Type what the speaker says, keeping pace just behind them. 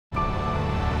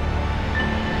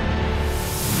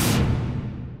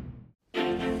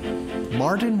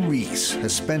Martin Rees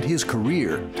has spent his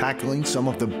career tackling some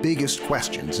of the biggest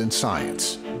questions in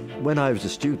science. When I was a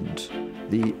student,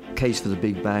 the case for the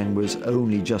Big Bang was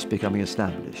only just becoming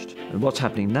established. And what's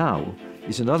happening now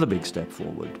is another big step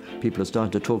forward. People are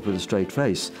starting to talk with a straight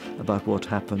face about what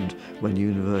happened when the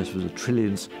universe was a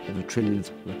trillionth of a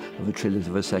trillionth of a trillionth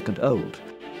of a second old.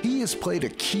 He has played a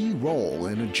key role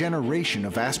in a generation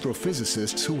of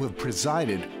astrophysicists who have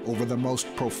presided over the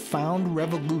most profound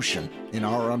revolution in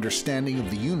our understanding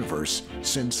of the universe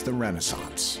since the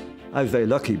Renaissance. I was very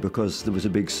lucky because there was a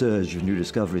big surge of new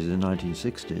discoveries in the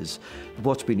 1960s. But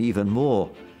what's been even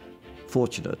more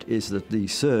fortunate is that the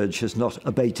surge has not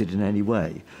abated in any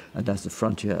way. And as the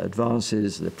frontier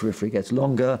advances, the periphery gets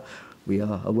longer, we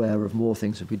are aware of more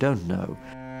things that we don't know.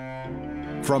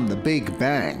 From the Big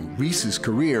Bang, Rees's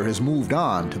career has moved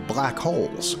on to black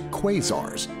holes,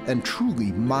 quasars, and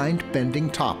truly mind-bending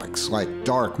topics like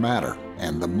dark matter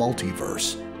and the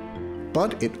multiverse.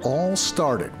 But it all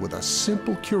started with a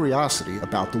simple curiosity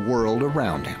about the world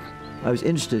around him. I was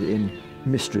interested in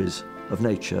mysteries of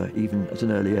nature even at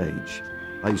an early age.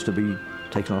 I used to be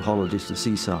taken on holidays to the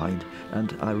seaside,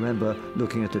 and I remember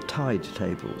looking at the tide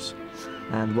tables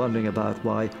and wondering about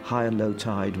why high and low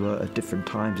tide were at different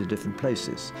times in different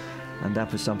places. And that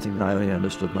was something that I only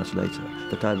understood much later,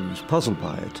 but I was puzzled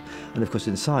by it. And of course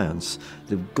in science,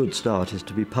 the good start is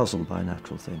to be puzzled by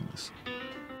natural things.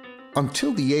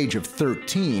 Until the age of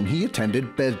 13, he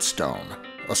attended Bedstone,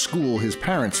 a school his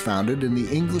parents founded in the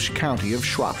English county of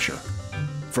Shropshire.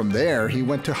 From there, he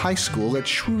went to high school at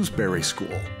Shrewsbury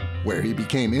School, where he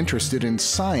became interested in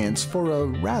science for a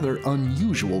rather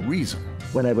unusual reason.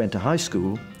 When I went to high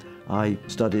school, I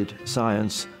studied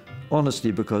science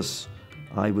honestly because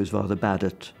I was rather bad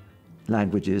at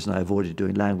languages, and I avoided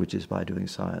doing languages by doing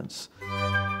science.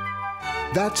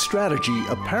 That strategy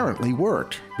apparently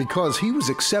worked because he was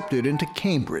accepted into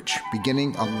Cambridge,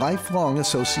 beginning a lifelong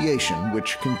association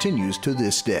which continues to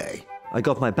this day. I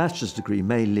got my bachelor's degree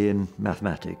mainly in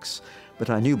mathematics, but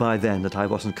I knew by then that I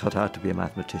wasn't cut out to be a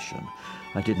mathematician.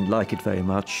 I didn't like it very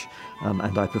much,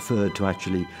 and I preferred to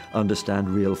actually understand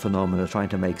real phenomena, trying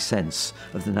to make sense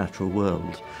of the natural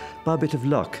world. By a bit of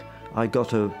luck, I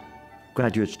got a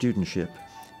graduate studentship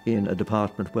in a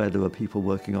department where there were people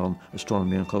working on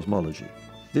astronomy and cosmology.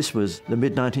 This was the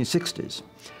mid-1960s,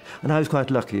 and I was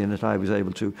quite lucky in that I was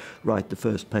able to write the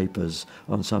first papers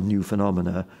on some new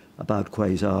phenomena about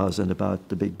quasars and about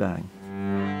the Big Bang.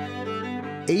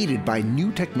 Aided by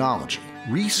new technology,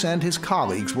 Rees and his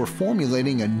colleagues were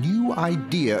formulating a new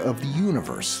idea of the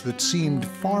universe that seemed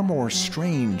far more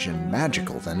strange and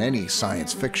magical than any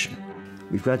science fiction.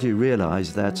 We've gradually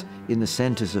realized that in the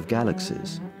centers of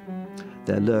galaxies,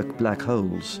 there lurk black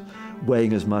holes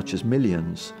weighing as much as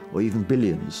millions or even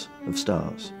billions of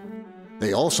stars.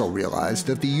 They also realized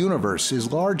that the universe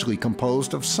is largely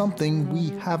composed of something we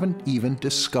haven't even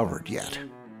discovered yet.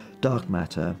 Dark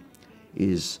matter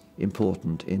is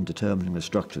important in determining the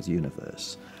structure of the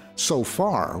universe. So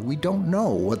far, we don't know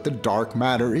what the dark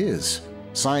matter is.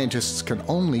 Scientists can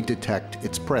only detect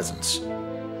its presence.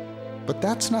 But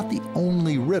that's not the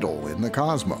only riddle in the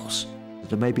cosmos.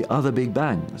 There may be other Big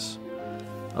Bangs,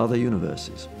 other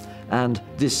universes, and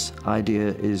this idea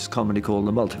is commonly called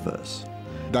the multiverse.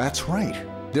 That's right.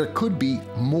 There could be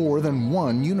more than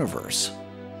one universe.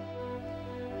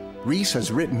 Rees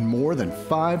has written more than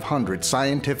 500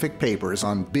 scientific papers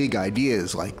on big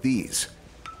ideas like these.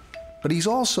 But he's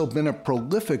also been a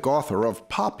prolific author of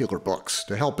popular books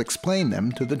to help explain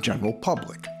them to the general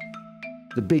public.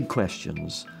 The big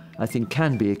questions, I think,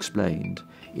 can be explained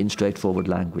in straightforward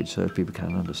language so that people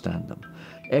can understand them.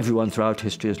 Everyone throughout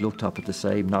history has looked up at the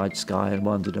same night sky and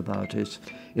wondered about it.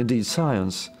 Indeed,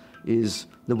 science is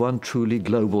the one truly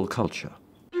global culture.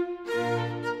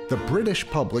 The British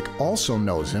public also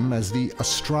knows him as the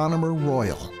Astronomer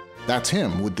Royal. That's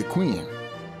him with the Queen.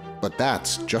 But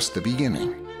that's just the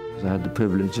beginning. I had the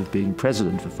privilege of being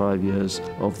president for 5 years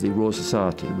of the Royal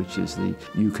Society, which is the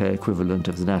UK equivalent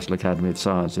of the National Academy of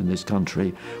Science in this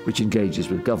country, which engages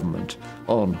with government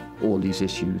on all these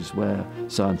issues where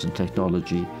science and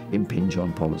technology impinge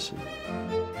on policy.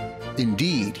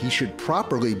 Indeed, he should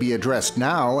properly be addressed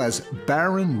now as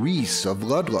Baron Rees of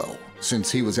Ludlow,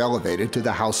 since he was elevated to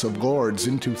the House of Lords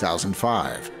in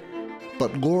 2005.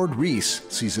 But Lord Rees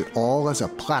sees it all as a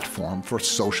platform for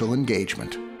social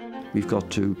engagement. We've got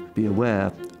to be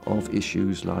aware of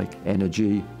issues like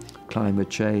energy, climate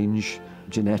change,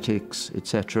 genetics,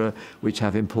 etc., which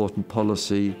have important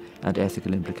policy and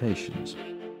ethical implications.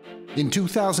 In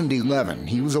 2011,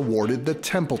 he was awarded the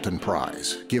Templeton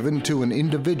Prize, given to an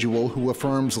individual who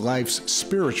affirms life's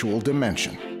spiritual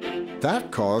dimension.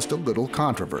 That caused a little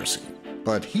controversy.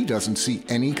 but he doesn't see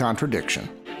any contradiction.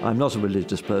 I'm not a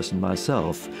religious person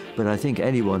myself, but I think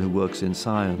anyone who works in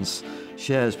science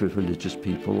shares with religious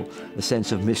people a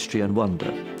sense of mystery and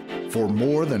wonder. For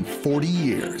more than 40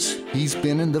 years, he's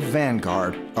been in the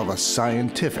vanguard of a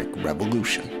scientific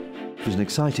revolution. It was an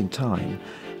exciting time,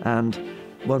 and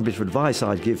one bit of advice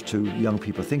I'd give to young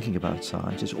people thinking about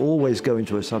science is always go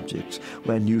into a subject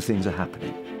where new things are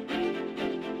happening.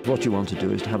 What you want to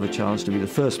do is to have a chance to be the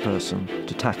first person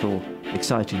to tackle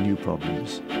exciting new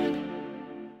problems.